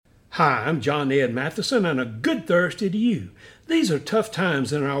Hi, I'm John Ed Matheson, and a good Thursday to you. These are tough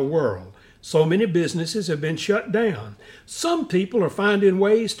times in our world. So many businesses have been shut down. Some people are finding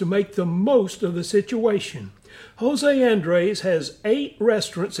ways to make the most of the situation. Jose Andres has 8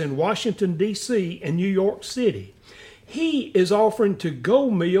 restaurants in Washington, D.C. and New York City. He is offering to-go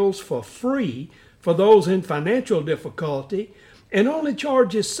meals for free for those in financial difficulty and only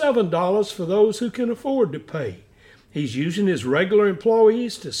charges $7 for those who can afford to pay. He's using his regular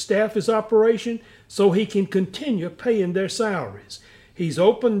employees to staff his operation so he can continue paying their salaries. He's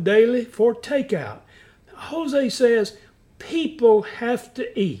open daily for takeout. Jose says people have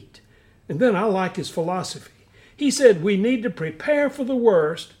to eat. And then I like his philosophy. He said we need to prepare for the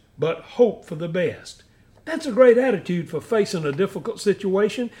worst, but hope for the best. That's a great attitude for facing a difficult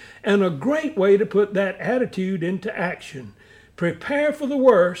situation and a great way to put that attitude into action. Prepare for the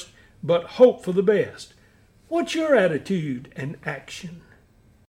worst, but hope for the best. What's your attitude and action?